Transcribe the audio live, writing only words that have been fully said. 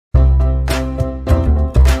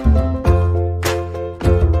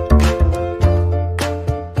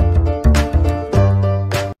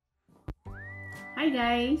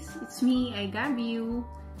guys! It's me, I Gab you.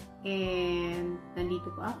 And nandito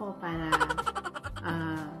po ako para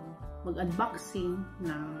mag-unboxing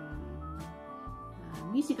ng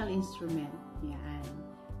musical instrument. Yan.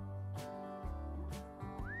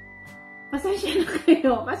 Pasensya na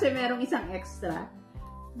kayo kasi merong isang extra.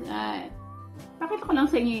 Pakita ko lang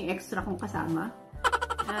sa inyo yung extra kong kasama.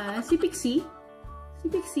 Si Pixie.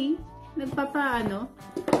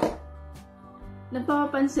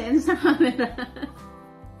 Nagpapapansin sa camera.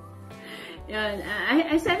 Yan.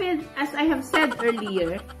 As I have said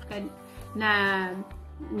earlier, na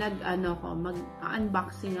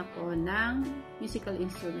mag-unboxing ako ng musical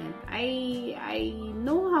instrument. I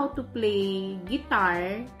know how to play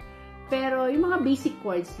guitar, pero yung mga basic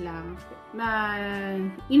chords lang na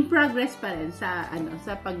in progress pa rin sa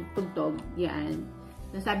pagtugtog. Yan.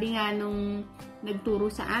 Sabi nga nung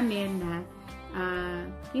nagturo sa amin na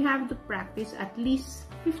you have to practice at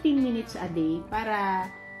least 15 minutes a day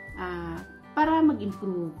para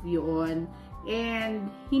mag-improve yun.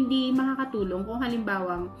 And hindi makakatulong kung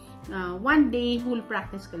halimbawang one day full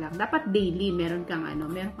practice ka lang. Dapat daily meron kang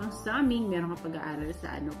strumming, meron kang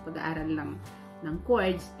pag-aaral lang ng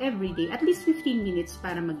chords every day, at least 15 minutes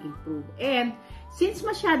para mag-improve. And since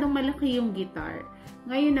masyadong malaki yung guitar,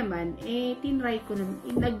 ngayon naman tinry ko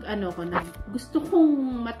gusto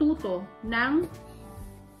kong matuto ng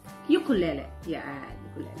ukulele. Yan,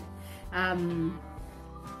 ukulele.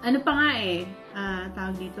 Ano pa nga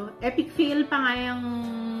tawag dito, epic fail pa nga yung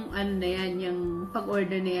yung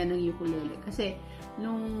pag-order na yan ng ukulele. Kasi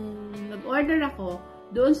nung nag-order ako,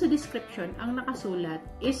 doon sa description, ang nakasulat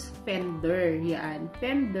is Fender. Yan,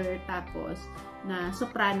 Fender, tapos na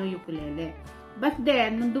soprano ukulele. But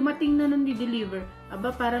then, nung dumating na nung di-deliver,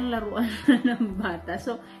 parang laruan na ng bata.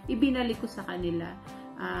 So, ibinalik ko sa kanila.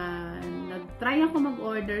 Nag-try ako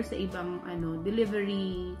mag-order sa ibang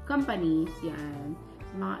delivery companies. Yan.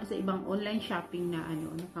 Sa ibang online shopping na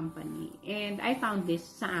company. And I found this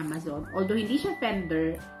sa Amazon. Although hindi siya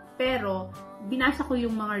Fender, pero binasa ko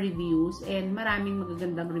yung mga reviews and maraming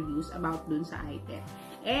magagandang reviews about dun sa item.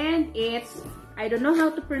 And it's, I don't know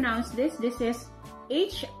how to pronounce this. This is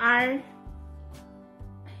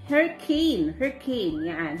Hricane.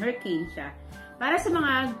 Yan, Hricane siya. Para sa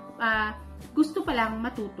mga gusto palang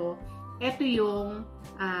matuto, ito yung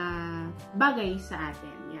bagay sa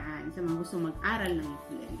atin. Yan, sa mga gusto mag-aral ng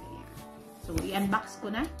ukulele. Yan. So, i-unbox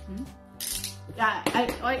ko na.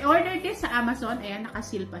 I ordered this sa Amazon. Ayan,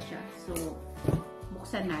 nakasil pa siya. So,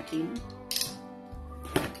 buksan natin.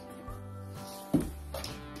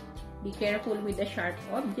 Be careful with the sharp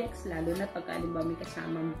objects, lalo na pagka may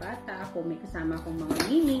kasamang bata, ako may kasama akong mga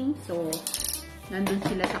nining. So, nandun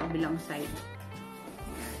sila sa kabilang side.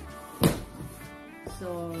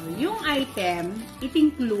 So, yung item, it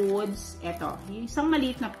includes, yung isang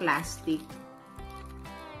maliit na plastic.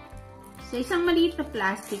 Sa isang maliit na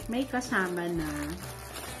plastic, may kasama na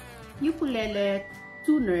ukulele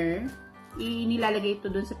tuner. Inilalagay ito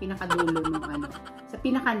dun sa pinakadulo ng sa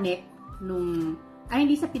pinaka-neck nung,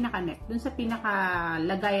 hindi sa pinaka-neck, dun sa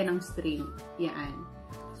pinaka-lagayan ng string. Yan.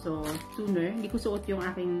 So, tuner. Hindi ko suot yung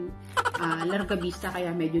aking largabista, kaya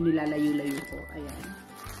medyo nilalayo-layo ko. Ayan.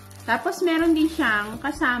 Tapos, meron din siyang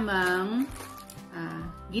kasamang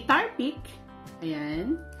guitar pick.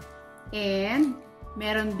 Ayan. And,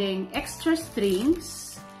 meron ding extra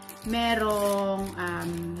strings. Merong,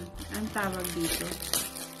 ang tawag dito?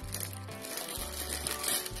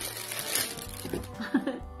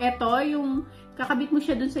 Ito, yung kakabit mo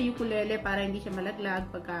siya dun sa ukulele para hindi siya malaglag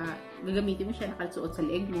pagka gagamitin mo siya, nakasuot sa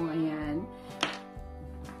leeg mo. Ayan.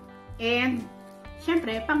 And,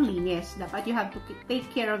 syempre, panglinis. Dapat you have to take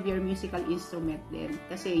care of your musical instrument din.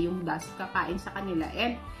 Kasi yung dust kakain sa kanila.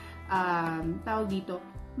 And, tawag dito,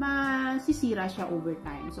 masisira siya over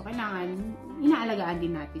time. So, kailangan, inaalagaan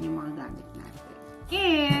din natin yung mga gamit natin.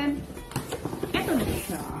 And, eto na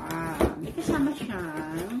siya. May kasama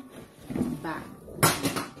siyang bag.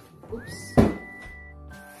 Oops.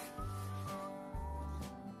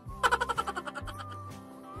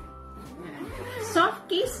 Soft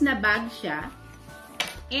case na bag siya.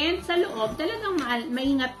 And sa loob, talagang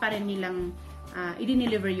maingat pa rin nilang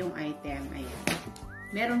i-deliver yung item. Ayan.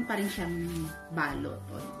 Meron pa rin siyang balot.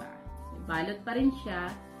 O, diba? May balot pa rin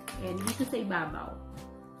siya. And dito sa ibabaw,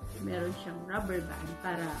 meron siyang rubber band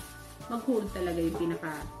para mag-hold talaga yung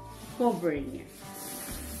pinaka-cover niya.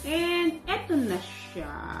 And eto na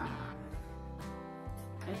siya.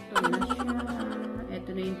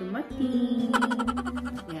 Ito na yung dumating.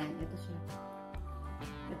 Ayan, ito siya.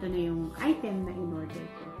 Ito na yung item na in-order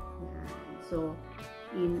ko. Ayan. So,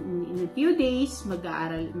 in a few days,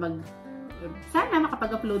 sana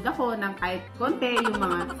makapag-upload ako ng kahit konti, yung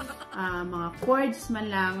mga chords man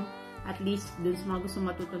lang, at least dun sa mga gusto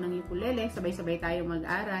matuto ng ukulele, sabay-sabay tayo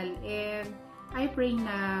mag-aral. And I pray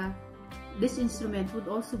na this instrument would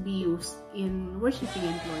also be used in worshiping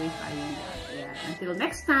and glorifying God. Yeah. Until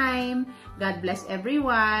next time, God bless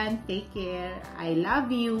everyone. Take care. I love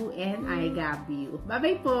you and I gab you.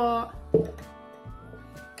 Bye-bye po!